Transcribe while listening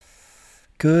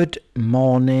Good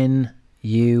morning,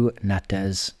 you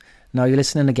nutters. Now you're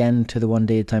listening again to the One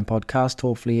Day at a Time podcast.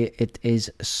 Hopefully it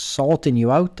is sorting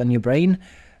you out and your brain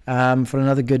for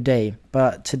another good day.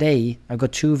 But today I've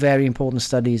got two very important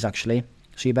studies actually.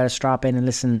 So you better strap in and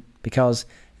listen, because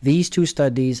these two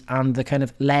studies and the kind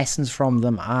of lessons from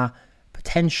them are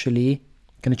potentially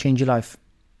going to change your life.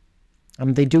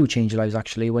 And they do change your lives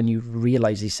actually when you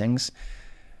realize these things.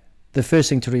 The first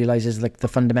thing to realize is like the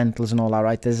fundamentals and all that,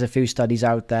 right? There's a few studies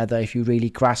out there that if you really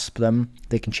grasp them,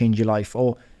 they can change your life,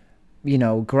 or, you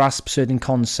know, grasp certain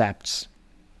concepts,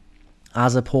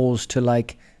 as opposed to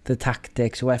like the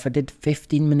tactics. Or if I did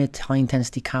 15-minute high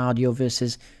intensity cardio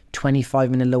versus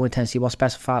 25-minute low intensity, what's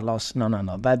best for fat loss? No.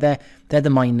 They're the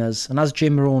minors. And as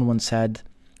Jim Rohn once said,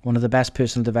 one of the best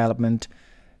personal development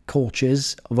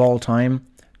coaches of all time,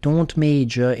 don't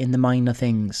major in the minor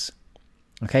things.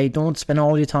 Okay, don't spend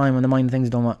all your time on the minor things,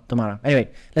 don't matter. Anyway,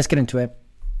 let's get into it.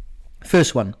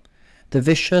 First one, the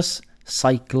vicious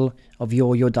cycle of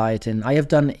yo-yo dieting. I have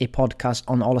done a podcast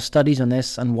on all the studies on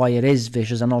this and why it is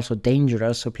vicious and also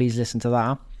dangerous, so please listen to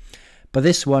that. But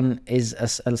this one is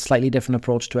a slightly different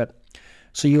approach to it.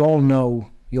 So you all know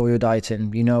yo-yo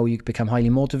dieting. You know, you become highly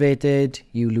motivated,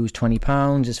 you lose 20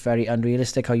 pounds, it's very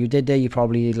unrealistic how you did it. You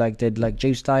probably did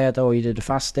juice diet, or you did a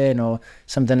fasting or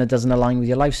something that doesn't align with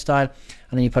your lifestyle,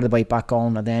 and then you put the weight back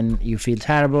on and then you feel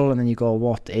terrible, and then you go,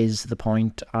 what is the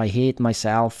point? I hate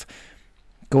myself.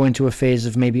 Go into a phase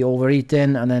of maybe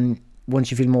overeating, and then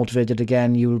once you feel motivated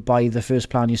again, you'll buy the first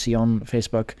plan you see on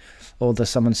Facebook, or there's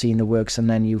someone seeing the works, and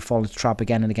then you fall into the trap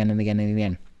again and again and again and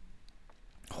again.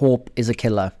 Hope is a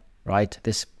killer. Right,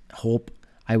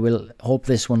 I will hope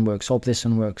this one works.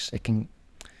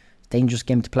 Dangerous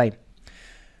game to play.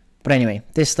 But anyway,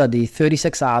 this study,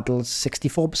 36 adults,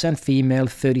 64% female,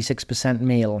 36%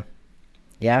 male.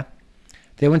 Yeah,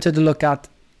 they wanted to look at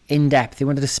in depth. They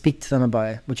wanted to speak to them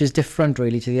about it, which is different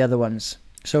really to the other ones.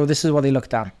 So this is what they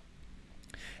looked at.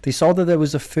 They saw that there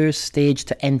was a first stage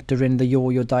to enter in the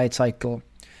yo-yo diet cycle.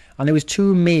 And there was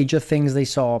two major things they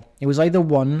saw. It was either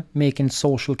one, making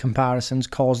social comparisons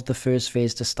caused the first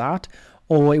phase to start,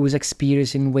 or it was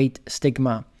experiencing weight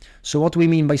stigma. So what do we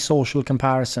mean by social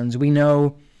comparisons? We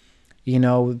know,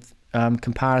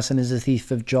 comparison is a thief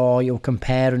of joy, or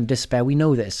compare and despair. We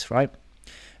know this, right?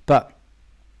 But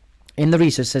in the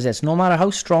research says this, no matter how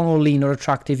strong or lean or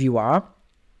attractive you are,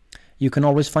 you can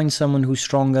always find someone who's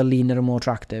stronger, leaner, and more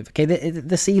attractive. Okay,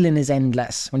 the ceiling is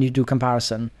endless when you do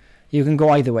comparison. You can go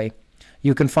either way.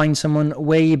 You can find someone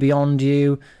way beyond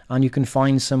you, and you can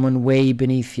find someone way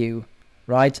beneath you,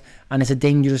 right? And it's a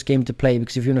dangerous game to play,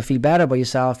 because if you want to feel better about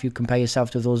yourself, you compare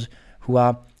yourself to those who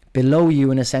are below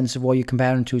you in a sense of what you're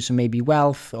comparing to. So maybe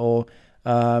wealth or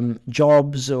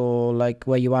jobs, or like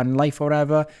where you are in life or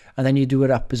whatever, and then you do it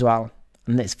up as well.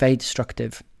 And it's very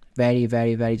destructive. Very,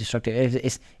 very, very destructive.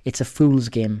 It's a fool's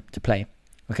game to play,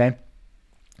 okay?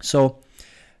 So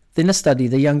in the study,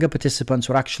 the younger participants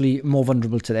were actually more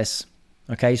vulnerable to this.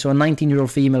 Okay, so a 19-year-old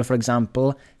female, for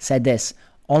example, said this: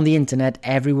 on the internet,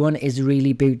 everyone is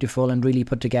really beautiful and really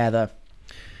put together.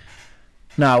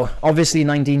 Now, obviously,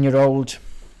 19-year-old,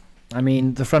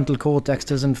 the frontal cortex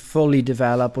doesn't fully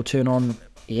develop or turn on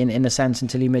in a sense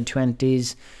until your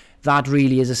mid-20s. That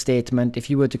really is a statement. If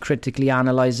you were to critically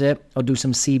analyze it or do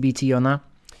some CBT on that,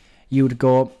 you would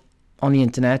go, on the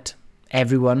internet,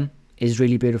 everyone is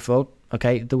really beautiful.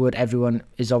 Okay, the word everyone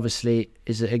is obviously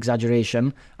an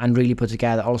exaggeration, and really put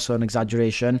together also an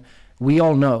exaggeration. We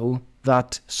all know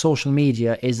that social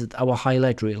media is our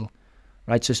highlight reel,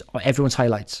 right? So it's everyone's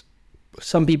highlights.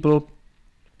 Some people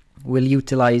will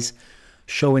utilize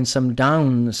showing some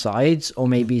downsides, or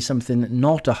maybe something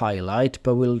not a highlight,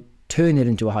 but will turn it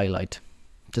into a highlight.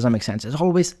 Does that make sense? There's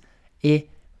always a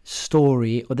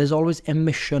story, or there's always a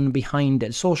mission behind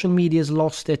it. Social media's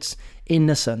lost its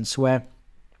innocence, where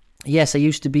yes, there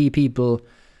used to be people,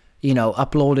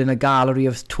 uploading a gallery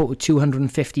of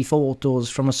 250 photos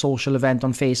from a social event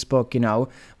on Facebook.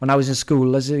 When I was in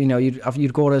school,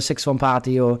 you'd go to a sixth form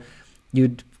party, or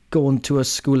you'd go into a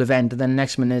school event, and then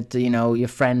next minute, your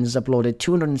friends uploaded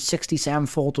 267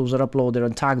 photos are uploaded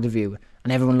and tagged of you,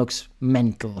 and everyone looks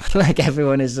mental. Like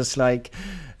everyone is just like,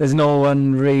 there's no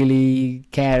one really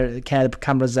care. The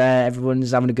camera's there,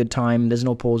 everyone's having a good time. There's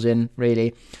no posing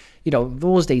really.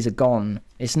 Those days are gone.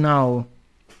 It's now,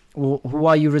 who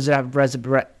are you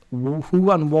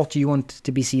who and what do you want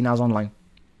to be seen as online?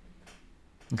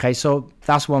 Okay, so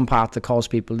that's one part that caused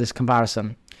people this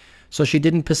comparison. So she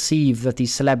didn't perceive that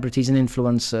these celebrities and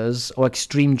influencers or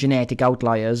extreme genetic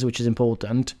outliers, which is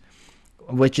important,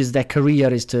 which is their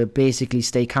career is to basically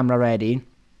stay camera ready.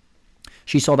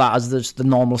 She saw that as the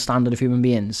normal standard of human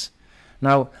beings.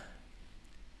 Now,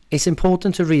 it's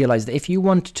important to realize that if you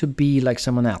want to be like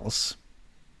someone else,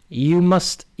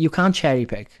 you can't cherry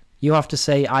pick. You have to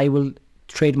say, I will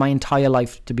trade my entire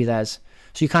life to be theirs.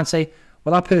 So you can't say,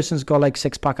 well, that person's got like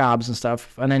 6-pack abs and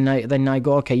stuff, and then I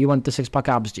go, okay, you want the 6-pack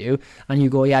abs, do you? And you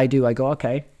go, yeah, I do. I go,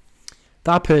 okay.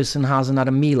 That person hasn't had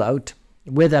a meal out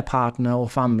with their partner or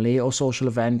family or social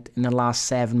event in the last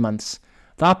 7 months.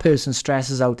 That person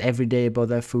stresses out every day about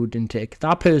their food intake.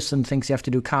 That person thinks they have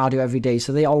to do cardio every day,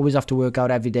 so they always have to work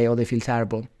out every day or they feel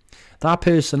terrible. That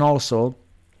person also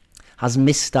has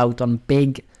missed out on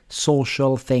big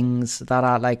social things that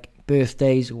are like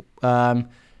birthdays,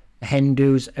 hen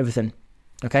do's, everything.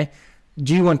 Okay?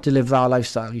 Do you want to live that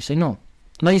lifestyle? You say no.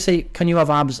 Now you say, can you have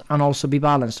abs and also be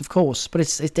balanced? Of course, but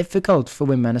it's difficult for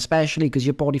women, especially because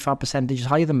your body fat percentage is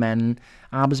higher than men, and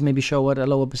abs maybe show at a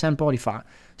lower percent body fat.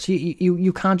 So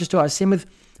you can't just do it. Same with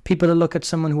people that look at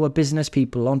someone who are business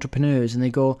people, entrepreneurs, and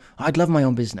they go, I'd love my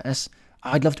own business.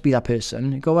 I'd love to be that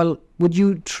person. You go, well, would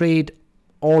you trade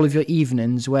all of your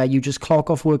evenings where you just clock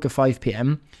off work at 5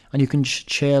 p.m. and you can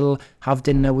chill, have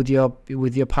dinner with your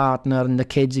partner and the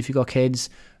kids if you got kids,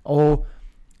 or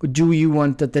do you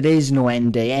want that there is no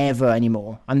end day ever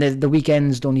anymore, and the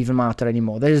weekends don't even matter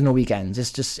anymore? There is no weekends.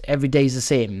 It's just every day's the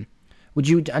same. Would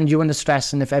you, and you want to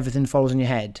stress and if everything falls on your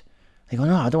head? They go,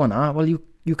 no, I don't want that. Well,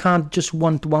 you can't just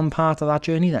want one part of that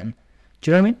journey then.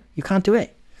 Do you know what I mean? You can't do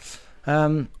it.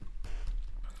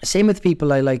 Same with people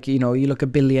like you look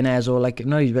at billionaires or like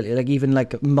even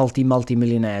like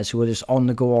multi-millionaires who are just on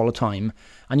the go all the time,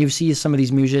 and you see some of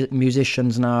these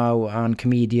musicians now and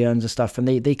comedians and stuff, and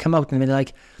they come out and they're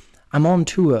like, I'm on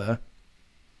tour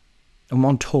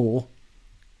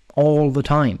all the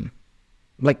time.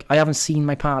 Like, I haven't seen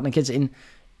my partner, kids in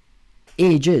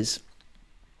ages.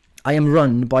 I am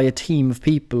run by a team of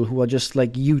people who are just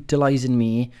like utilizing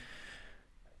me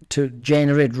to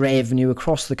generate revenue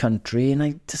across the country, and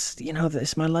I just,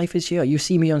 my life is here. You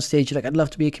see me on stage, you're like, I'd love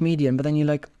to be a comedian, but then you're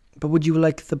like, but would you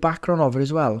like the background of it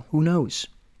as well? Who knows?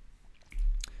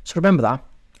 So remember that.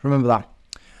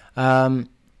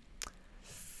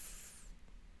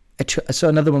 So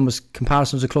another one was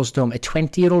comparisons are close to home. A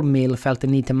 20-year-old male felt the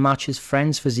need to match his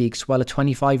friends' physiques, while a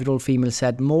 25-year-old female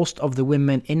said, most of the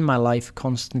women in my life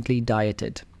constantly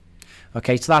dieted.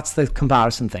 Okay, so that's the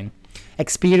comparison thing.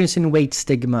 Experiencing weight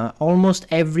stigma. Almost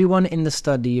everyone in the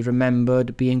study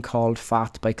remembered being called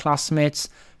fat by classmates,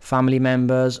 family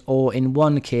members, or in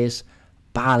one case,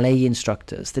 ballet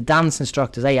instructors. The dance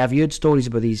instructors. Hey, I've heard stories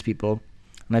about these people,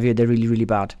 and I've heard they're really, really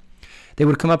bad. They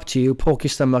would come up to you, poke your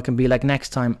stomach, and be like, next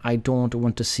time, I don't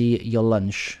want to see your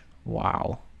lunch.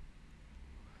 Wow.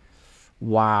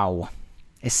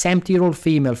 A 70-year-old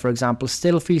female, for example,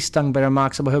 still feels stung by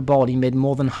remarks about her body made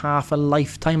more than half a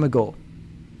lifetime ago.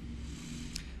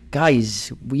 Guys,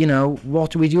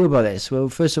 what do we do about this? Well,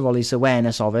 first of all, it's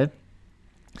awareness of it.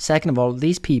 Second of all,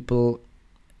 these people,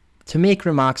 to make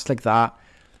remarks like that,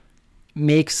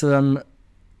 makes them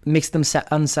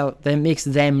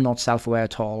not self-aware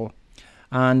at all.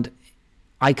 And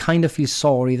I kind of feel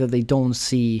sorry that they don't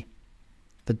see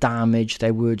the damage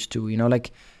their words do.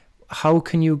 Like, how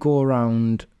can you go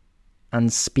around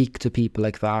and speak to people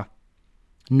like that,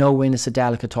 knowing it's a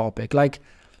delicate topic? Like,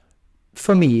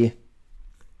 for me,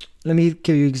 let me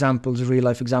give you real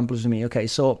life examples of me. Okay,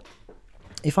 so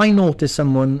if I notice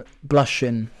someone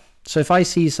blushing, so if I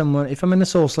see someone, if I'm in a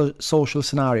social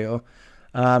scenario,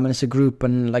 and it's a group,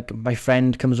 and like my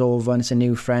friend comes over and it's a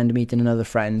new friend meeting another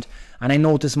friend, and I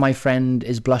notice my friend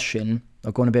is blushing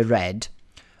or going a bit red,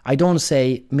 I don't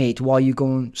say, mate, why are you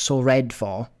going so red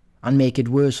for, and make it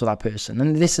worse for that person.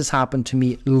 And this has happened to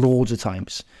me loads of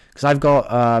times, because I've got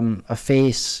a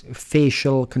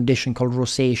facial condition called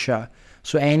rosacea.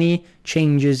 So any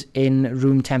changes in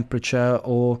room temperature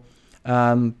or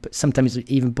sometimes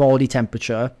even body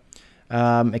temperature,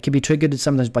 it can be triggered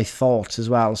sometimes by thoughts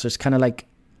as well. So it's kind of like,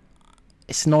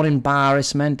 it's not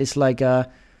embarrassment. It's like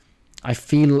I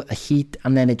feel a heat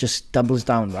and then it just doubles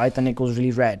down, right? And it goes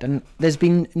really red. And there's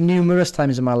been numerous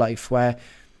times in my life where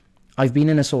I've been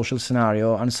in a social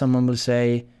scenario and someone will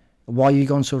say, why are you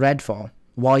going so red for?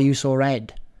 Why are you so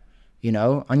red?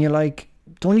 And you're like,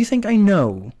 don't you think I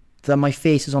know that my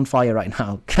face is on fire right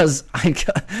now? Because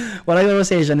when I go to a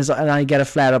station and I get a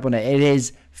flare up on it, it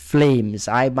is flames.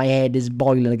 My head is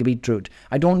boiling like a beetroot.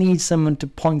 I don't need someone to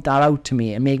point that out to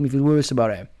me and make me feel worse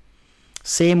about it.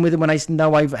 Same with when I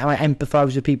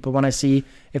empathise with people when I see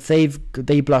if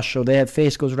they blush or their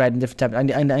face goes red in different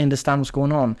times. I understand what's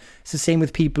going on. It's the same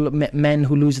with people, men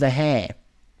who lose their hair.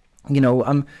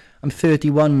 I'm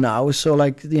 31 now, so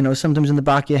sometimes in the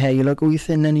back of your hair you look, you're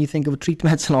thin, and you think of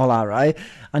treatments and all that, right?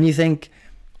 And you think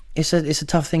it's a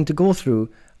tough thing to go through.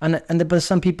 But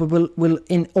some people will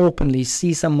openly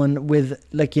see someone with,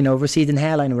 like, you know, receding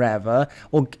hairline or whatever,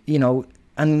 or, you know,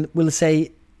 and will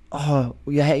say, oh,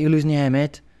 you're losing your hair,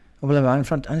 mate, or whatever, in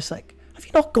front. And it's like, have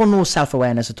you not got no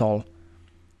self-awareness at all?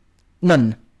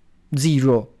 None.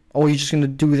 Zero. Or you're just going to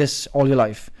do this all your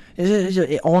life?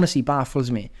 It honestly baffles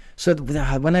me. So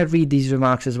when I read these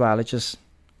remarks as well, it just...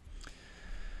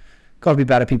 got to be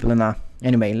better people than that.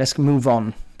 Anyway, let's move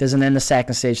on. There's then the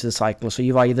second stage of the cycle. So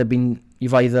you've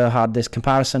either had this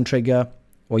comparison trigger,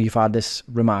 or you've had this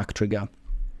remark trigger.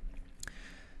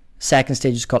 Second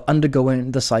stage is called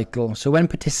undergoing the cycle. So when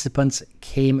participants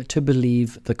came to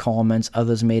believe the comments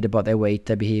others made about their weight,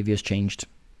 their behaviors changed.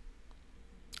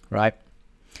 Right?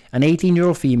 An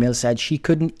 18-year-old female said she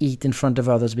couldn't eat in front of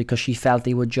others because she felt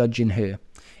they were judging her.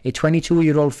 A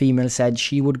 22-year-old female said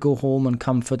she would go home and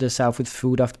comfort herself with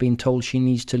food after being told she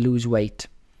needs to lose weight.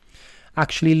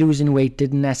 Actually, losing weight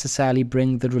didn't necessarily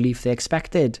bring the relief they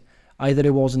expected. Either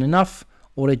it wasn't enough,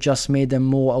 or it just made them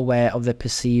more aware of their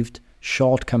perceived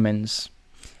shortcomings.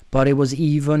 But it was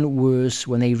even worse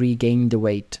when they regained the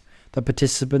weight. The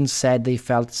participants said they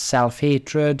felt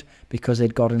self-hatred because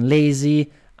they'd gotten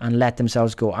lazy and let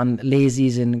themselves go. And lazy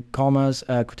is in commas,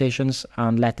 quotations,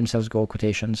 and let themselves go,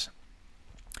 quotations.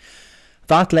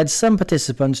 That led some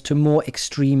participants to more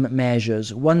extreme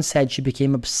measures. One said she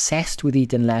became obsessed with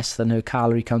eating less than her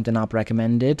calorie counting app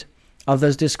recommended.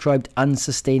 Others described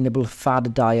unsustainable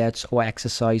fad diets or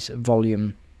exercise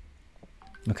volume.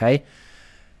 Okay?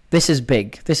 This is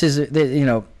big. This is, you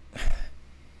know,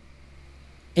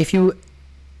 if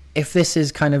this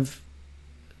is kind of,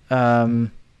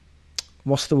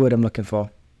 what's the word I'm looking for?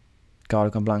 God,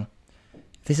 I've gone blank.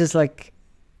 This is like,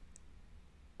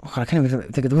 oh, I can't even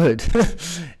think of the word.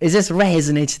 Is this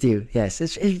resonates with you? Yes,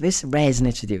 this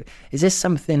resonates with you. Is this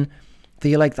something that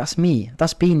you're like, that's me,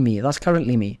 that's been me, that's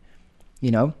currently me?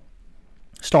 You know,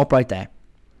 stop right there.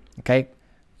 Okay?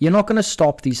 You're not going to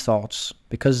stop these thoughts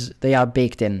because they are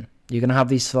baked in. You're going to have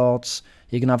these thoughts.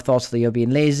 You're going to have thoughts that you're being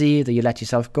lazy, that you let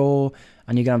yourself go,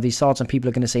 and you're going to have these thoughts, and people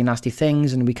are going to say nasty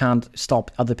things, and we can't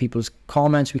stop other people's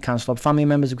comments. We can't stop family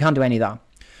members. We can't do any of that.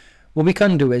 What we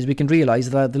can do is we can realise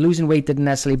that the losing weight didn't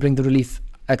necessarily bring the relief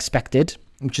expected,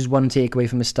 which is one takeaway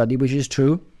from the study, which is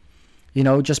true. You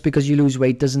know, just because you lose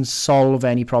weight doesn't solve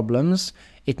any problems.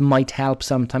 It might help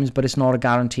sometimes, but it's not a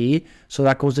guarantee. So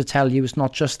that goes to tell you it's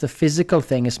not just the physical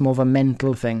thing, it's more of a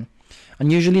mental thing.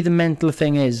 And usually the mental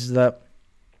thing is that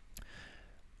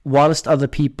whilst other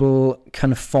people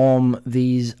can form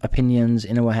these opinions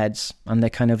in our heads, and they're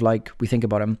kind of like, we think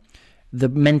about them, the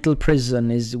mental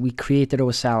prison is we create it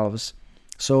ourselves.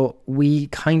 So we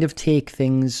kind of take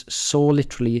things so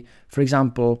literally. For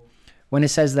example, when it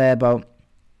says there about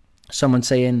someone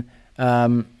saying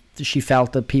she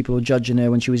felt that people were judging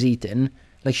her when she was eating,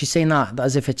 like she's saying that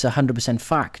as if it's 100%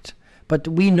 fact. But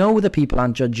we know that people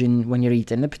aren't judging when you're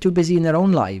eating. They're too busy in their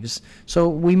own lives. So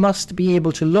we must be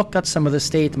able to look at some of the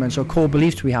statements or core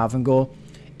beliefs we have and go,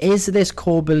 is this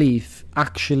core belief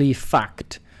actually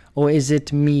fact? Or is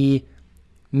it me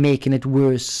making it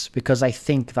worse because I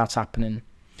think that's happening?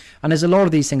 And there's a lot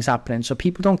of these things happening. So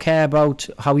people don't care about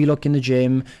how you look in the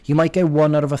gym. You might get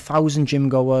 1 out of 1,000 gym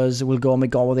goers will go, oh my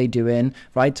God, what are they doing?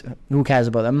 Right? Who cares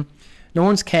about them? No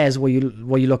one cares what you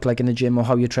look like in the gym or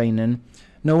how you're training.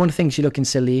 No one thinks you're looking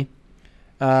silly.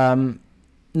 No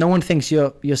one thinks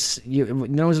no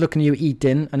one's looking at you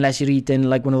eating unless you're eating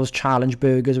like one of those challenge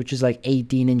burgers, which is like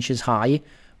 18 inches high,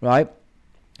 right?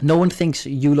 No one thinks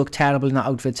you look terrible in that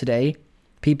outfit today.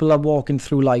 People are walking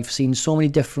through life seeing so many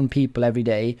different people every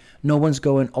day. No one's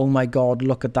going, oh my God,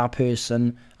 look at that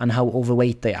person and how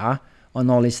overweight they are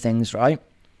on all these things, right?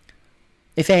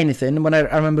 If anything, when I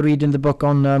remember reading the book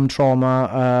on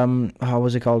trauma, how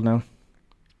was it called now?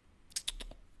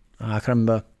 I can't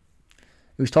remember.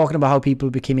 It was talking about how people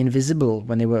became invisible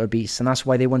when they were obese, and that's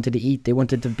why they wanted to eat. They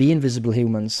wanted to be invisible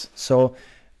humans. So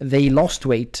they lost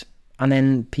weight, and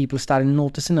then people started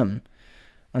noticing them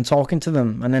and talking to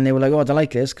them, and then they were like, oh, I don't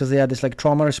like this, because they had this like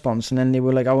trauma response, and then they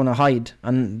were like, I want to hide.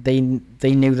 And they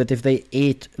knew that if they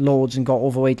ate loads and got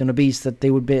overweight and obese, that they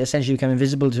would be essentially become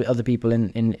invisible to other people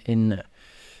in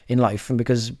life, and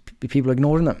because people are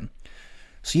ignoring them.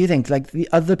 So you think like the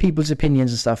other people's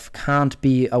opinions and stuff can't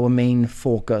be our main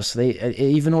focus.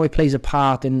 Even though it plays a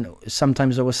part in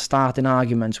sometimes our starting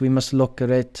arguments, we must look at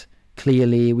it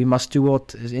clearly. We must do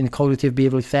what in cognitive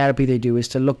behavioral therapy they do, is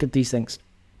to look at these things.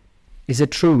 Is it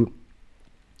true?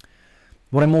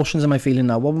 What emotions am I feeling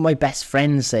now? What would my best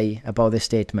friend say about this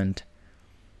statement?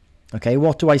 Okay,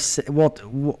 what do I say? What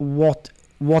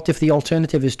if the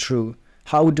alternative is true?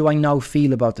 How do I now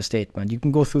feel about the statement? You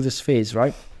can go through this phase,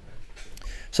 right?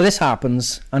 So this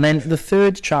happens, and then the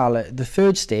third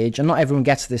stage, and not everyone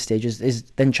gets to this stage, is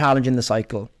then challenging the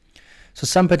cycle. So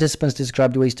some participants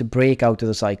described ways to break out of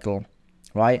the cycle,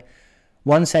 right?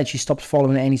 One said she stopped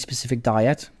following any specific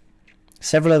diet.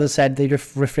 Several others said they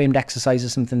reframed exercise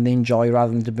as something they enjoy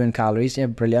rather than to burn calories. Yeah,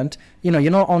 brilliant.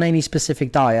 You're not on any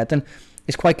specific diet, and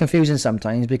it's quite confusing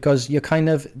sometimes because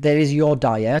there is your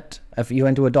diet. If you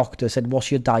went to a doctor and said, what's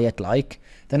your diet like?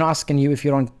 They're not asking you if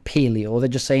you're on paleo. They're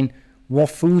just saying, what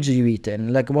foods are you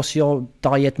eating? Like, what's your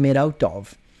diet made out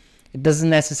of? It doesn't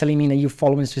necessarily mean that you're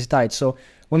following a specific diet. So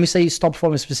when we say stop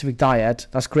following a specific diet,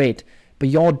 that's great. But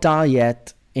your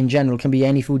diet in general can be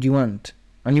any food you want.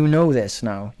 And you know this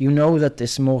now. You know that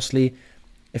this mostly,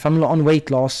 if I'm on weight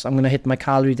loss, I'm going to hit my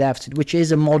calorie deficit, which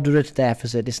is a moderate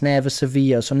deficit. It's never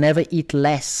severe. So never eat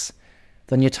less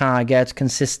than your target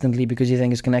consistently because you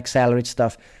think it's going to accelerate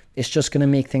stuff. It's just going to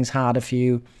make things harder for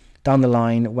you down the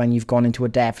line when you've gone into a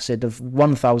deficit of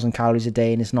 1,000 calories a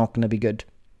day, and it's not going to be good,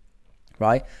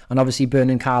 right? And obviously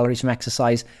burning calories from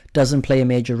exercise doesn't play a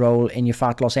major role in your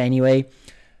fat loss anyway.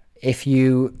 If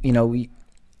you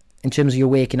in terms of your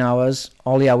waking hours,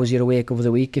 all the hours you're awake over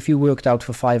the week, if you worked out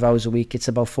for 5 hours a week, it's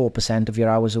about 4% of your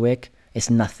hours awake.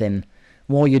 It's nothing.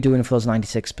 What you're doing for those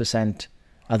 96%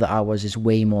 other hours is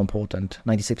way more important,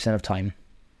 96% of time,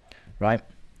 right?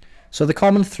 So the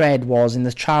common thread in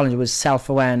this challenge was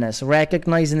self-awareness.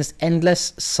 Recognizing this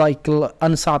endless cycle,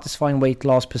 unsatisfying weight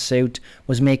loss pursuit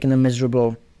was making them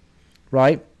miserable,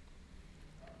 right?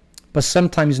 But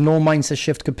sometimes no mindset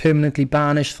shift could permanently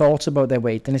banish thoughts about their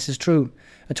weight, and this is true.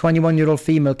 A 21-year-old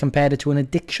female compared it to an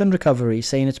addiction recovery,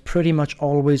 saying it's pretty much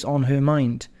always on her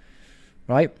mind,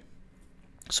 right?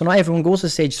 So not everyone goes to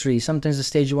stage 3. Sometimes it's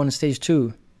stage 1 and stage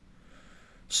 2.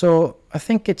 So I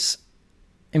think it's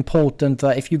important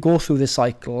that if you go through this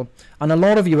cycle, and a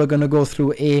lot of you are going to go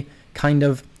through a kind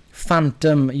of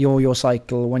phantom yo-yo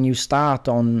cycle when you start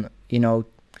on, doing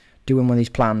one of these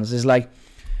plans. It's like,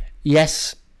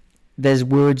 yes, there's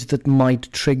words that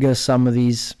might trigger some of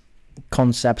these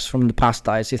concepts from the past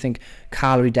diets. You think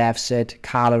calorie deficit,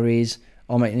 calories,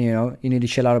 you need to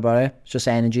chill out about it. It's just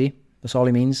energy. That's all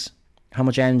it means. How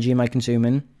much energy am I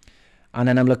consuming? And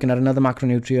then I'm looking at another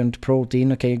macronutrient,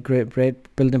 protein. Okay,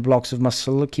 great. Building blocks of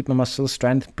muscle, keep my muscle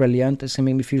strength. Brilliant. It's going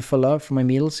to make me feel fuller for my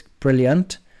meals.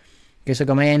 Brilliant. Okay, so I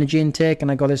got my energy intake and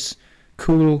I got this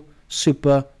cool,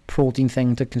 super protein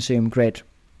thing to consume. Great.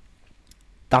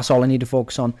 That's all I need to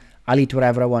focus on. I'll eat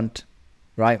whatever I want,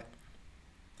 right?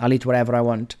 I'll eat whatever I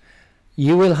want.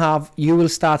 You will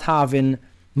start having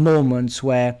moments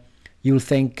where you'll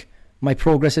think, my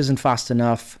progress isn't fast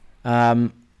enough.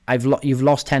 You've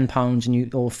lost 10 pounds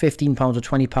or 15 pounds or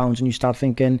 20 pounds, and you start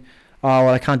thinking, oh,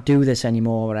 well, I can't do this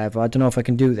anymore, or whatever. I don't know if I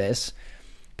can do this.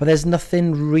 But there's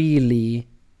nothing really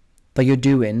that you're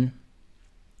doing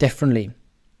differently.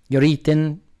 You're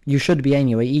eating, you should be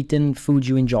anyway, eating food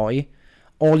you enjoy.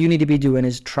 All you need to be doing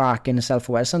is tracking and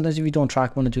self-aware. Sometimes if you don't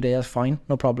track 1 or 2 days, that's fine,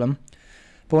 no problem.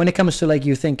 But when it comes to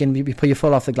you thinking, you put your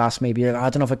foot off the glass, maybe, I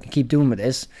don't know if I can keep doing with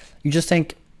this. You just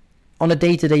think, on a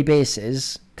day-to-day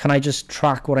basis, can I just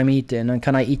track what I'm eating, and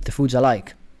can I eat the foods I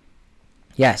like?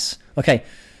 Yes. Okay.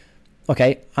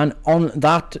 And on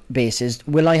that basis,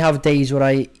 will I have days where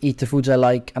I eat the foods I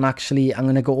like and actually I'm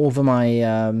going to go over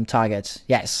my targets?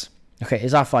 Yes. Okay,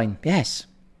 is that fine? Yes.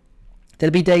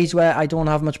 There'll be days where I don't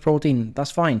have much protein. That's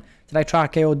fine. Did I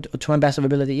track it or to my best of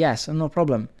ability? Yes, and no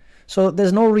problem. So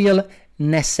there's no real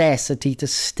necessity to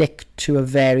stick to a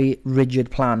very rigid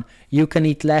plan. You can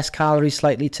eat less calories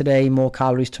slightly today, more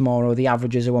calories tomorrow. The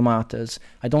averages are what matters.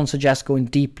 I don't suggest going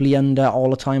deeply under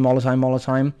all the time.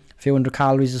 A few hundred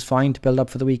calories is fine to build up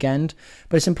for the weekend.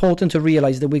 But it's important to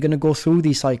realize that we're going to go through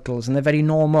these cycles, and they're very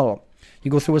normal. You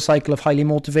go through a cycle of highly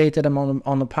motivated, I'm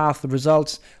on the path of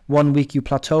results. 1 week you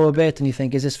plateau a bit and you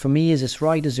think, is this for me? Is this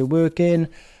right? Is it working?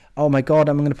 Oh my God,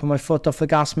 I'm going to put my foot off the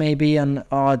gas maybe. And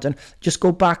just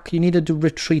go back. You need to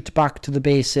retreat back to the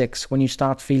basics when you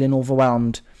start feeling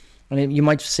overwhelmed. And you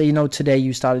might say, today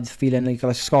you started feeling like,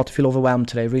 I start to feel overwhelmed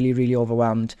today, really, really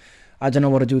overwhelmed. I don't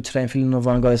know what to do today. I'm feeling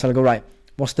overwhelmed. So I'll go, right,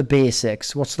 what's the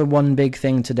basics? What's the one big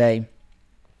thing today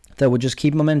that would just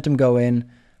keep momentum going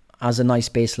as a nice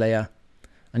base layer?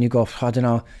 And you go, I don't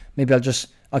know, maybe I'll just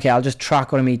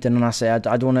track what I'm eating, and I say, I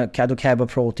don't care about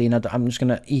protein. I'm just going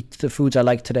to eat the foods I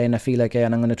like today and I feel like it,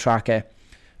 and I'm going to track it.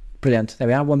 Brilliant. There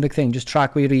we are. One big thing. Just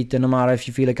track what you're eating, no matter if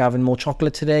you feel like having more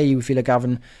chocolate today, you feel like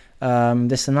having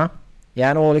this and that.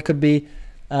 Yeah, or it could be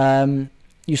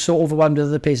you're so overwhelmed with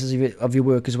other places of your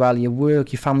work as well. Your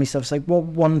work, your family stuff. It's like, what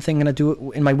one thing can I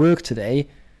do in my work today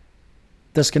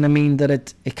that's going to mean that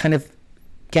it kind of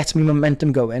gets me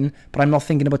momentum going, but I'm not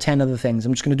thinking about 10 other things.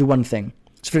 I'm just going to do one thing.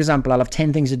 So for example, I'll have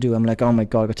 10 things to do. I'm like, oh my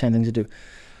God, I've got 10 things to do.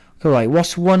 All right,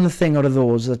 what's one thing out of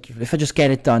those that if I just get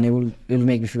it done, it'll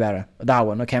make me feel better? That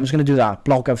one, okay, I'm just going to do that,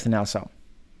 block everything else out.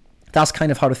 That's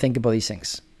kind of how to think about these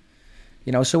things.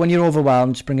 You know, so when you're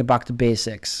overwhelmed, just bring it back to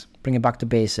basics. Bring it back to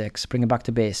basics. Bring it back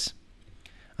to base.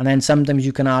 And then sometimes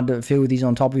you can add a few of these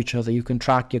on top of each other. You can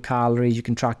track your calories. You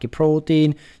can track your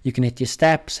protein. You can hit your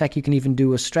steps. Heck, you can even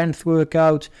do a strength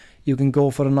workout. You can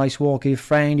go for a nice walk with your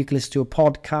friend. You can listen to a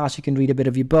podcast. You can read a bit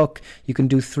of your book. You can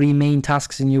do 3 main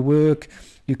tasks in your work.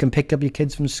 You can pick up your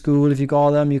kids from school if you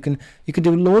got them. You can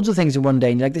do loads of things in one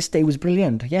day. And you're like, this day was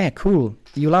brilliant. Yeah, cool.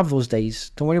 You'll have those days.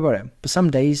 Don't worry about it. But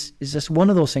some days, it's just one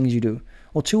of those things you do.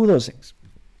 Or 2 of those things.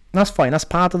 And that's fine. That's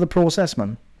part of the process,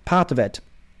 man. Part of it.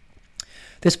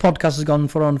 This podcast has gone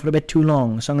on for a bit too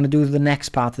long. So I'm going to do the next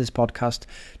part of this podcast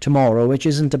tomorrow, which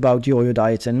isn't about yo-yo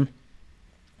dieting.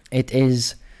 It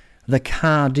is the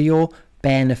cardio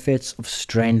benefits of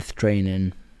strength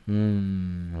training.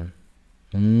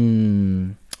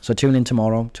 So tune in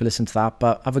tomorrow to listen to that.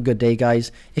 But have a good day,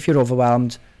 guys. If you're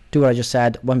overwhelmed, do what I just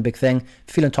said. One big thing.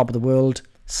 Feel on top of the world.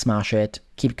 Smash it.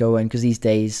 Keep going, because these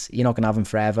days, you're not going to have them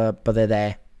forever, but they're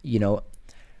there. You know,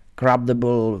 grab the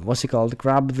bull. What's it called?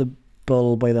 Grab the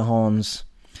bull by the horns.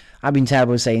 I've been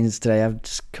terrible at saying this today. I've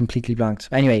just completely blanked.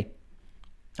 Anyway,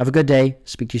 have a good day.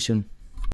 Speak to you soon.